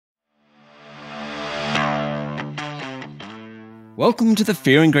Welcome to the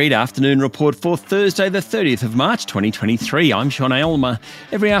Fear and Greed Afternoon Report for Thursday, the 30th of March, 2023. I'm Sean Aylmer.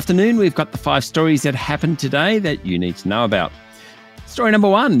 Every afternoon, we've got the 5 stories that happened today that you need to know about. Story number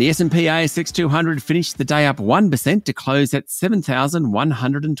 1, the S&P ASX 200 finished the day up 1% to close at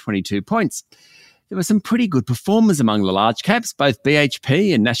 7,122 points. There were some pretty good performers among the large caps. Both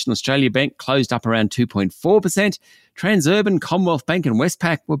BHP and National Australia Bank closed up around 2.4%. Transurban, Commonwealth Bank and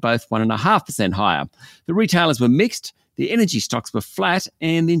Westpac were both 1.5% higher. The retailers were mixed. The energy stocks were flat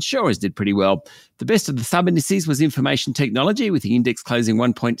and the insurers did pretty well. The best of the sub-indices was information technology, with the index closing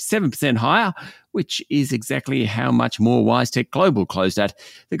 1.7% higher, which is exactly how much more WiseTech Global closed at.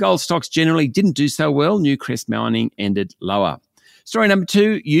 The gold stocks generally didn't do so well. Newcrest Mining ended lower. Story number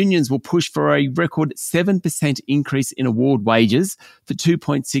 2, unions will push for a record 7% increase in award wages for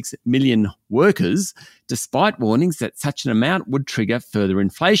 2.6 million workers, despite warnings that such an amount would trigger further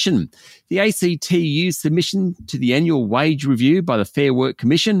inflation. The ACTU's submission to the annual wage review by the Fair Work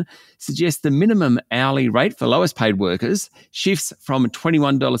Commission suggests the minimum hourly rate for lowest paid workers shifts from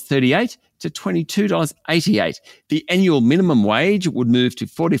 $21.38 to $22.88. The annual minimum wage would move to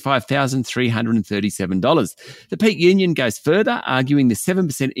 $45,337. The Peak Union goes further, arguing the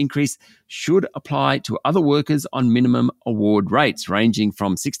 7% increase should apply to other workers on minimum award rates, ranging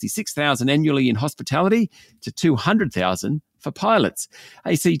from $66,000 annually in hospitality to $200,000 for pilots.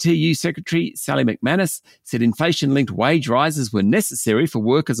 ACTU Secretary Sally McManus said inflation-linked wage rises were necessary for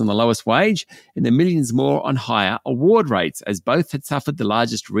workers on the lowest wage and the millions more on higher award rates, as both had suffered the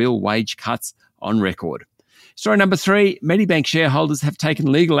largest real wage cuts on record. Story number 3, Medibank shareholders have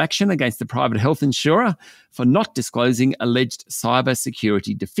taken legal action against the private health insurer for not disclosing alleged cyber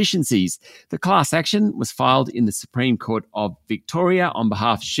security deficiencies. The class action was filed in the Supreme Court of Victoria on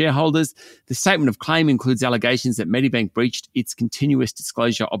behalf of shareholders. The statement of claim includes allegations that Medibank breached its continuous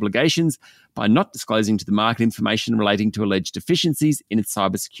disclosure obligations by not disclosing to the market information relating to alleged deficiencies in its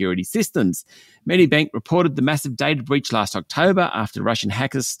cybersecurity systems. Medibank reported the massive data breach last October after Russian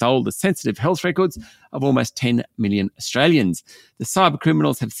hackers stole the sensitive health records of almost 10 million Australians. The cyber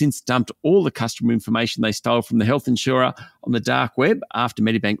criminals have since dumped all the customer information they stole from the health insurer on the dark web after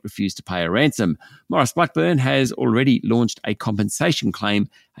Medibank refused to pay a ransom. Maurice Blackburn has already launched a compensation claim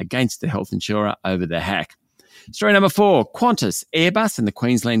against the health insurer over the hack. Story number 4, Qantas, Airbus and the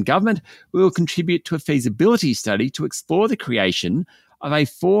Queensland Government will contribute to a feasibility study to explore the creation of a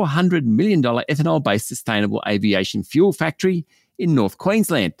 $400 million ethanol-based sustainable aviation fuel factory in North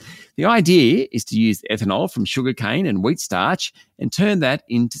Queensland. The idea is to use ethanol from sugarcane and wheat starch and turn that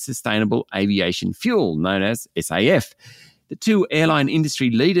into sustainable aviation fuel, known as SAF. The 2 airline industry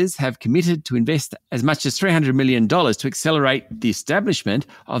leaders have committed to invest as much as $300 million to accelerate the establishment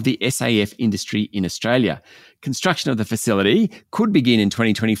of the SAF industry in Australia. Construction of the facility could begin in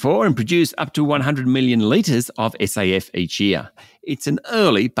 2024 and produce up to 100 million litres of SAF each year. It's an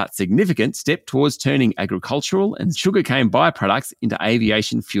early but significant step towards turning agricultural and sugarcane byproducts into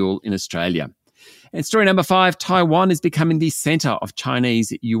aviation fuel in Australia. And story number 5, Taiwan is becoming the centre of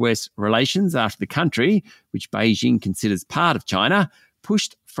Chinese-US relations after the country, which Beijing considers part of China,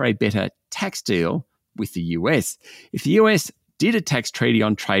 pushed for a better tax deal with the US. If the US did a tax treaty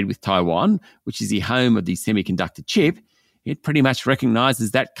on trade with Taiwan, which is the home of the semiconductor chip, it pretty much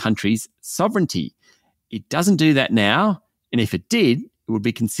recognises that country's sovereignty. It doesn't do that now, and if it did, it would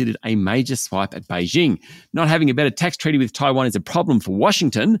be considered a major swipe at Beijing. Not having a better tax treaty with Taiwan is a problem for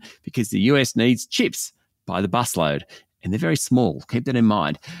Washington because the US needs chips by the busload. And they're very small, keep that in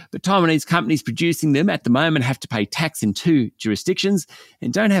mind. But Taiwanese companies producing them at the moment have to pay tax in 2 jurisdictions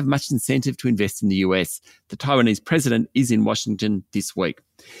and don't have much incentive to invest in the US. The Taiwanese president is in Washington this week.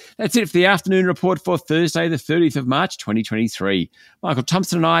 That's it for the afternoon report for Thursday, the 30th of March, 2023. Michael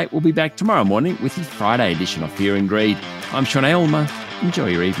Thompson and I will be back tomorrow morning with the Friday edition of Fear and Greed. I'm Sean Aylmer. Enjoy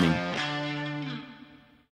your evening.